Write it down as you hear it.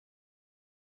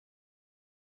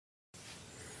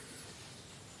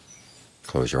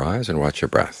close your eyes and watch your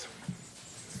breath.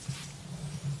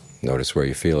 Notice where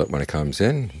you feel it when it comes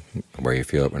in, and where you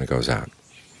feel it when it goes out.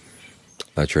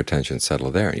 Let your attention settle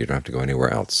there. You don't have to go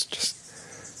anywhere else.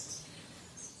 Just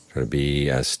try to be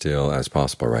as still as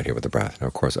possible right here with the breath. Now,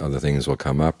 of course, other things will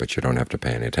come up, but you don't have to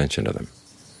pay any attention to them.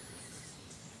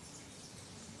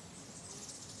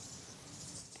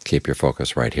 Keep your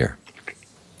focus right here.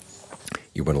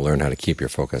 You want to learn how to keep your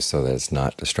focus so that it's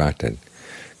not distracted,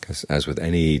 because as with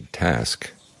any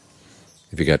task,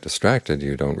 if you get distracted,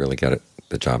 you don't really get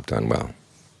the job done well.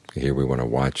 Here we want to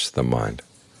watch the mind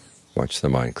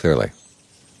clearly,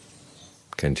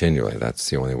 continually. That's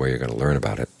the only way you're going to learn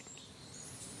about it.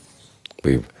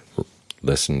 We've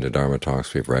listened to Dharma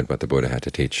talks, we've read what the Buddha had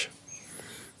to teach,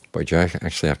 but you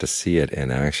actually have to see it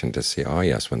in action to see, oh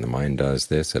yes, when the mind does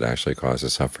this, it actually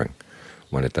causes suffering.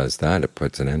 When it does that, it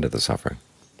puts an end to the suffering.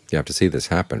 You have to see this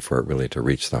happen for it really to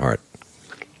reach the heart,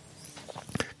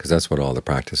 because that's what all the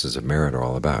practices of merit are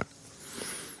all about.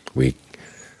 We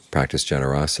practice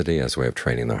generosity as a way of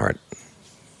training the heart.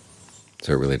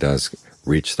 So it really does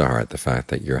reach the heart, the fact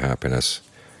that your happiness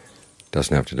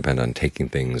doesn't have to depend on taking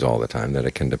things all the time, that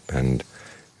it can depend,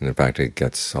 and in fact it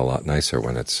gets a lot nicer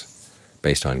when it's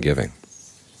based on giving.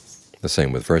 The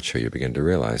same with virtue. You begin to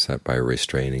realize that by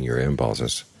restraining your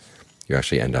impulses, you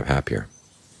actually end up happier.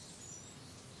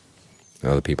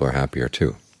 And other people are happier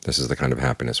too. This is the kind of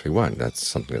happiness we want. That's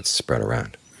something that's spread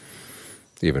around.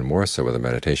 Even more so with a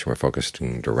meditation, we're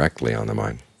focusing directly on the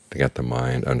mind, to get the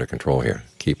mind under control here.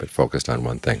 Keep it focused on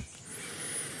one thing.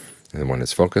 And when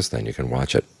it's focused, then you can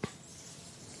watch it.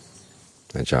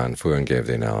 And John Fuan gave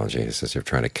the analogy. He says, you're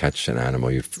trying to catch an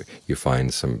animal, you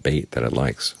find some bait that it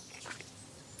likes.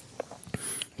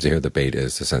 So here the bait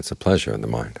is the sense of pleasure in the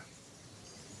mind,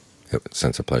 a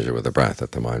sense of pleasure with the breath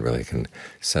that the mind really can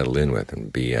settle in with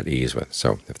and be at ease with.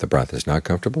 So if the breath is not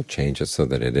comfortable, change it so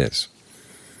that it is.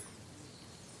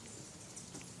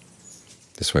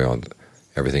 This way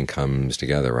everything comes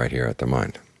together right here at the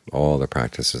mind. All the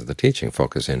practices of the teaching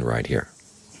focus in right here,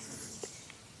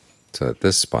 so that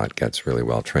this spot gets really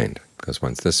well trained. Because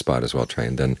once this spot is well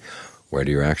trained, then where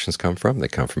do your actions come from? They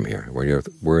come from here. Where do your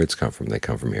words come from? They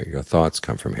come from here. Your thoughts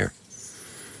come from here.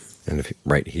 And if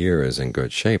right here is in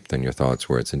good shape, then your thoughts,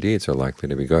 words, and deeds are likely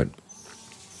to be good.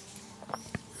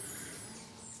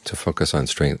 So focus on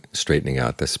straightening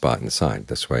out this spot inside.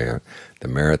 This way the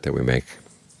merit that we make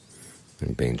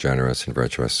in being generous and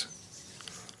virtuous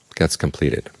gets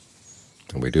completed.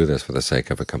 And we do this for the sake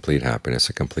of a complete happiness,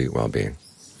 a complete well-being.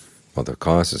 Well, the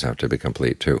causes have to be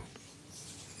complete too.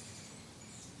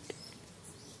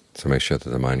 So make sure that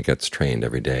the mind gets trained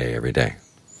every day, every day.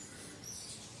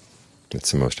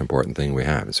 It's the most important thing we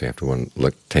have. So you have to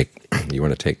you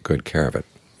want to take good care of it.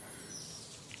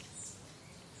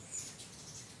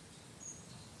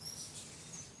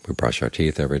 We brush our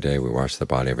teeth every day. We wash the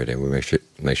body every day. We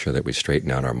make sure that we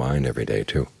straighten out our mind every day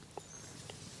too.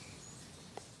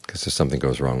 Because if something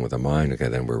goes wrong with the mind, okay,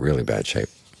 then we're really bad shape.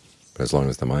 But as long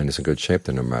as the mind is in good shape,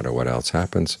 then no matter what else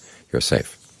happens, you're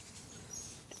safe.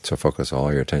 So focus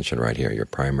all your attention right here. Your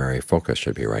primary focus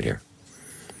should be right here.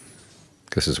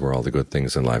 This is where all the good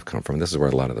things in life come from. This is where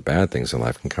a lot of the bad things in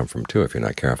life can come from too if you're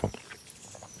not careful.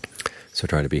 So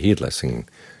try to be heedless and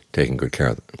taking good care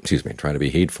of try to be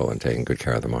heedful and taking good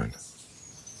care of the mind.